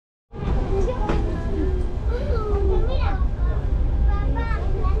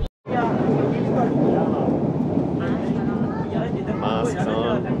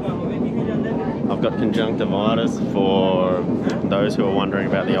conjunctivitis for those who are wondering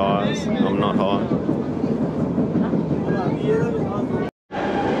about the eyes. I'm not high.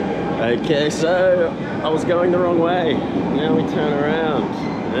 Okay, so I was going the wrong way. Now we turn around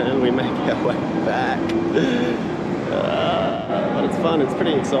and we make our way back. But it's fun, it's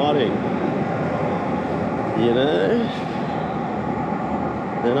pretty exciting. You know?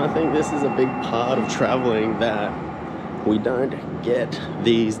 And I think this is a big part of traveling that we don't get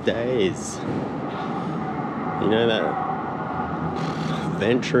these days. You know, that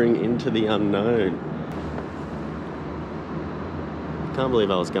venturing into the unknown. Can't believe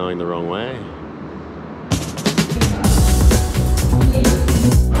I was going the wrong way.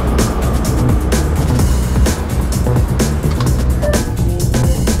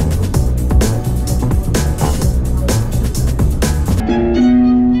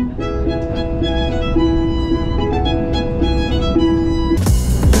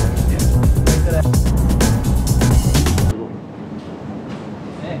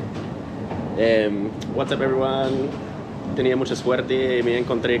 What's up everyone? Tenía mucha suerte y me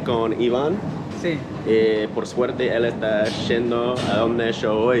encontré con Iván. Sí. Por suerte él está yendo a donde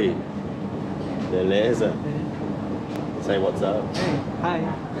yo voy. Beleza. Say what's up. Hey, hi.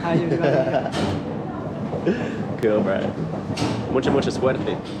 Hi everybody. Cool, bro. Mucha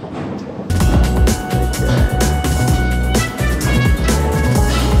suerte.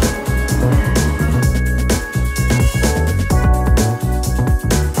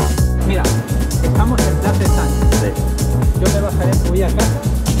 Mira, estamos en Plaza Sánchez. Sí. Yo me bajaré, voy a casa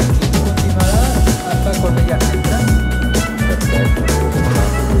y continuará hasta Cornellà Central. Perfecto.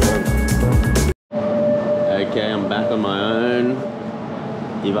 Okay, I'm back on my own.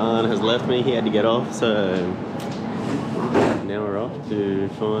 Ivan has left me, he had to get off, so now we're off to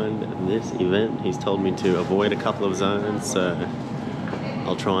find this event. He's told me to avoid a couple of zones, so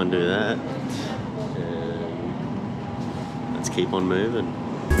I'll try and do that. And let's keep on moving.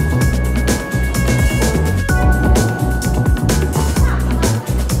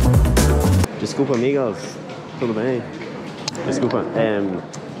 Desculpa amigos, tudo bem? Desculpa,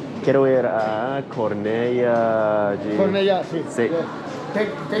 quiero ir a Cornellà de... Cornellà, sí. Sí.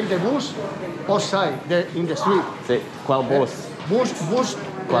 Take the bus outside, in the street. Sí. ¿Cuál bus? Bus,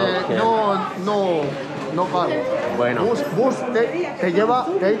 no pago. Bueno. Bus te lleva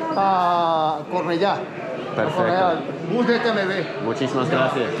a Cornellà. Perfecto. Bus de TMB. Muchísimas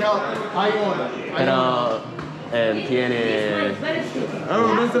gracias. Pero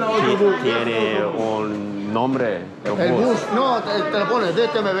tiene un nombre. El bus, no, te lo pones de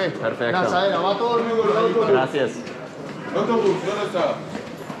TMB. Perfecto. Lanzadera, va todo el mundo ahí. Gracias. ¿Dónde está?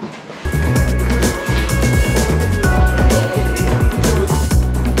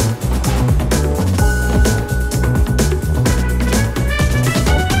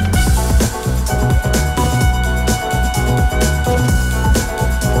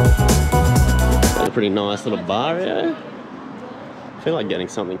 A pretty nice little bar here. I feel like getting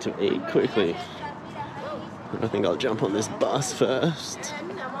something to eat quickly. I think I'll jump on this bus first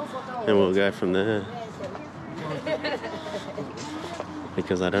and we'll go from there.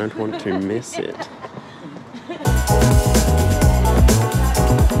 Because I don't want to miss it.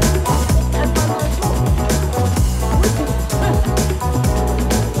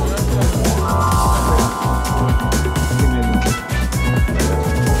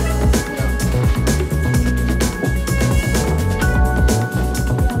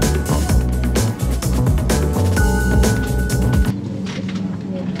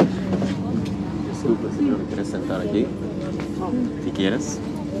 Disculpa, señor, ¿quieres sentar aquí? Si quieres.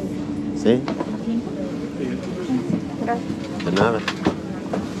 ¿Sí? Gracias. De nada.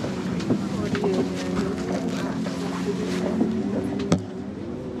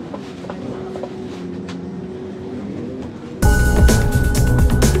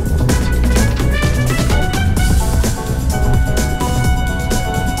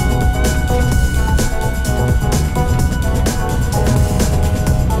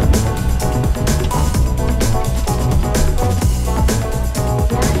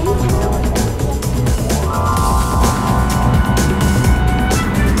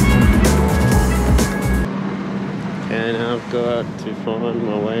 Got to find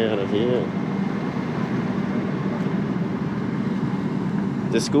my way out of here.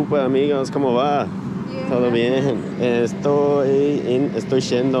 Disculpa amigos, ¿cómo va? Bien. Todo bien. Estoy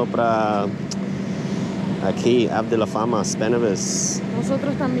yendo para aquí, App de la Fama, Spannabis.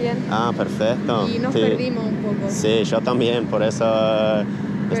 Nosotros también. Ah, perfecto. Y nos sí. Perdimos un poco. Sí, yo también, por eso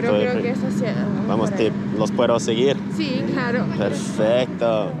pero creo que eso sí. Vamos, ¿los puedo seguir? Sí, claro.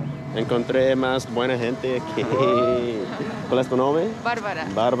 Perfecto. Encontré más buena gente aquí. ¿Cuál es tu nombre? Bárbara.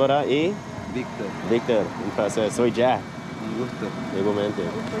 Bárbara y... Víctor, Víctor, un placer. Soy Jack, un gusto. igualmente.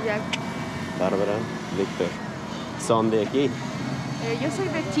 Gusto, Jack. Bárbara, Víctor. Son de aquí. Yo soy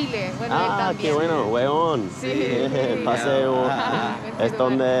de Chile. Bueno, él Ah, también. qué bueno, weón. Sí. Pasé Ah, es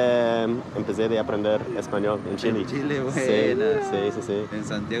donde empecé de aprender español en Chile. En Chile, Sí, buena. sí. ¿En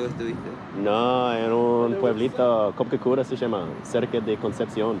Santiago estuviste? No, en un pueblito, Copquecura se llama, cerca de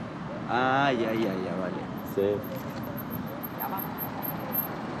Concepción. Ah, ya, vale. Sí.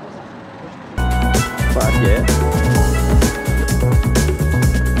 Fuck yeah.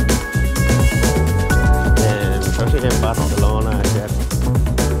 Especially in Barcelona, I guess.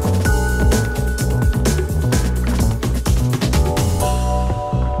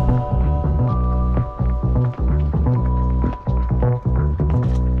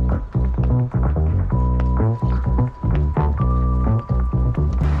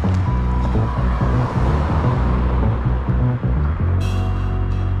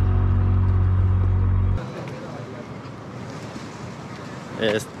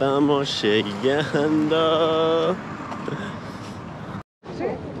 Estamos llegando.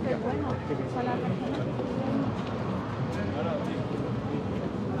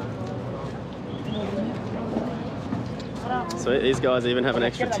 So these guys even have an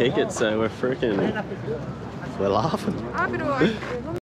extra ticket, so we're laughing. Ah, pero